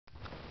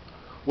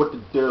What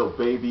the deal,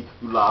 baby?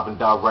 You live and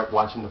direct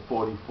watching the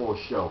 44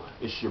 show.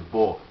 It's your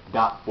boy,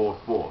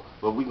 Dot44.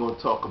 But we gonna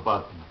talk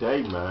about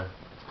today, man.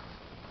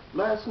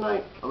 Last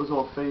night, I was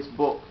on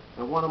Facebook,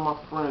 and one of my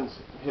friends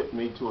hit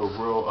me to a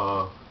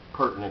real,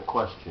 pertinent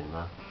question,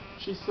 man.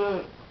 She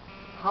said,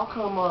 how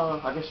come,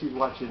 I guess she was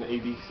watching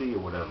ABC or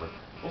whatever,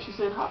 and she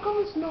said, how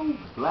come there's no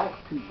black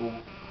people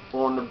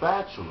on The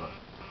Bachelor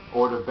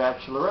or The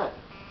Bachelorette?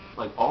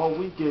 Like, all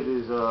we get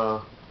is,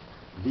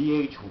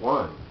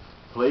 VH1,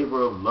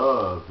 Flavor of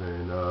Love,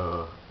 and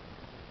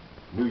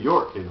New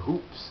York and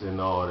Hoops and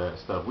all that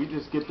stuff. We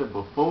just get the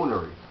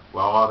buffoonery,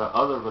 while all the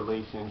other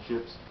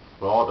relationships,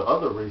 while all the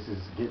other races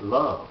get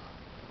love.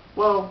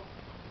 Well,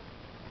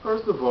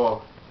 first of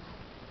all,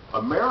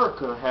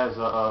 America has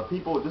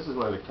people. This is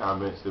one of the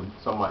comments that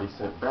somebody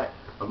sent back.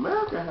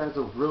 America has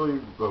a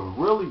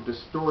really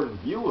distorted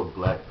view of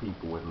black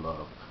people in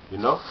love. You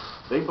know,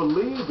 they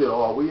believe that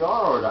all we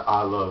are the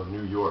I Love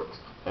New Yorks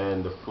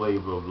and the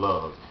Flavor of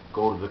Love.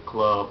 Go to the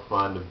club,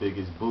 find the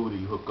biggest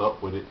booty, hook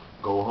up with it,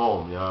 go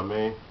home. You know what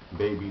I mean?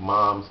 Baby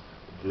moms,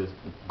 just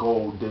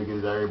gold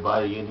diggers,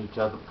 everybody in each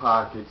other's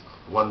pockets,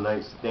 one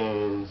night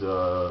stands,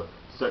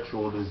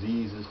 sexual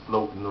diseases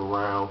floating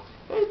around.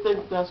 They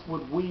think that's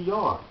what we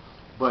are.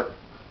 But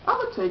I'm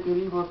going to take it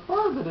even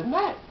further than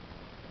that.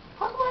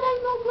 How come there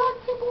ain't no black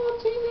people on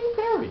TV,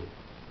 period?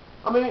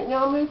 I mean, you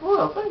know what I mean? For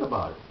real, think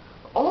about it.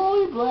 The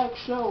only black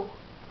show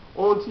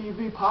on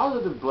TV,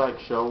 positive black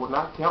show, we're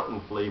not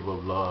counting Flavor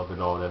of Love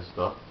and all that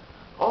stuff.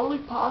 Only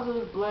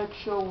positive black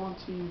show on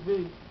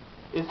TV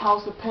is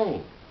House of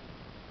Pain,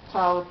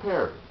 Tyler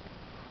Perry.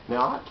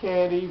 Now, I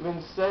can't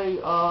even say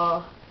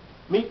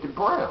Meet the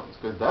Browns,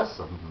 because that's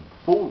some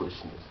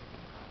foolishness.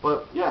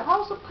 But, yeah,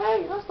 House of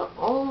Pain, that's the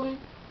only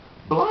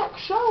black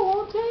show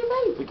on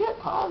TV. Forget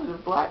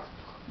positive blacks.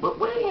 But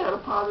we ain't had a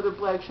positive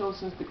black show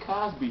since The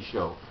Cosby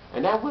Show.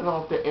 And that went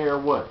off the air,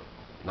 what,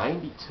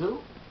 92?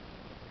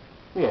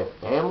 We had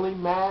Family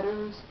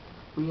Matters.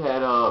 We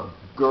had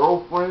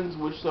Girlfriends,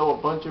 which show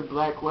a bunch of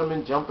black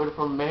women jumping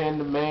from man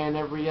to man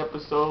every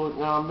episode,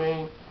 you know what I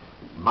mean?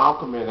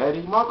 Malcolm and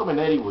Eddie. Malcolm and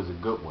Eddie was a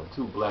good one,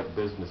 two black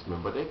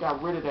businessmen, but they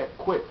got rid of that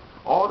quick.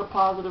 All the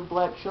positive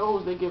black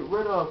shows they get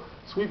rid of,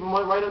 sweep them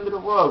right under the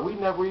rug. We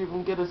never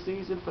even get a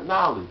season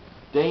finale.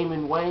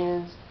 Damon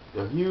Wayans,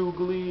 the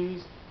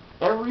Hughleys,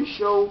 every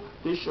show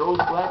that shows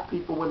black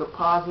people in a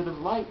positive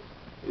light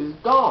is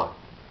gone.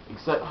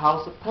 Except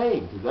House of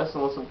Pain, because that's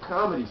on some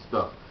comedy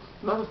stuff.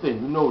 Another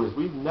thing you notice,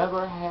 we've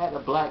never had a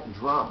black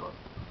drama.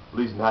 At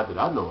least not that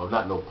I know of,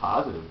 not no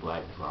positive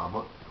black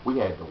drama. We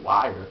had The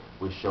Wire,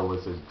 which showed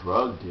us as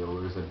drug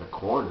dealers, and The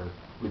Corner,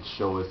 which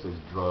showed us as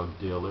drug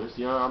dealers,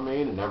 you know what I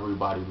mean? And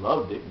everybody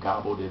loved it,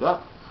 gobbled it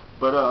up.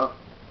 But,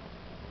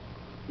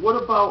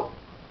 what about,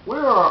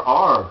 where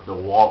are the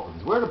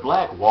Waltons? Where are the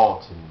black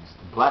Waltons?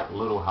 The black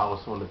Little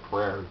House on the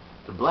Prairie,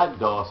 the black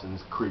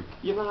Dawson's Creek,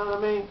 you know what I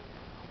mean?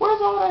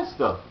 Where's all that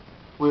stuff?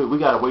 We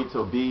gotta wait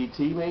till BET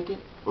make it,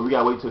 or we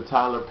gotta wait till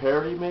Tyler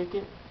Perry make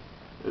it.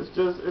 It's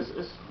just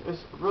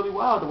it's really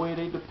wild the way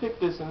they depict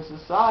this in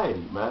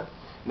society, man.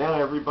 Now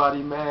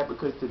everybody mad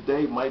because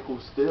today Michael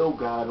Steele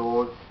got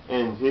on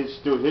and his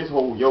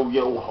whole yo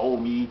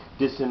homie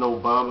dissing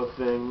Obama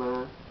thing,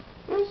 man.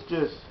 It's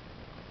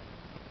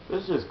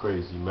just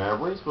crazy,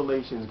 man. Race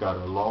relations got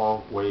a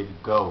long way to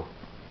go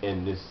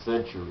in this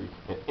century,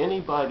 and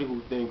anybody who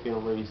thinking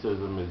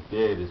racism is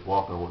dead is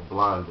walking with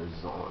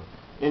blinders on.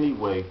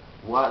 Anyway,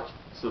 watch,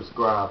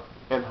 subscribe,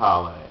 and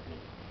holla at me.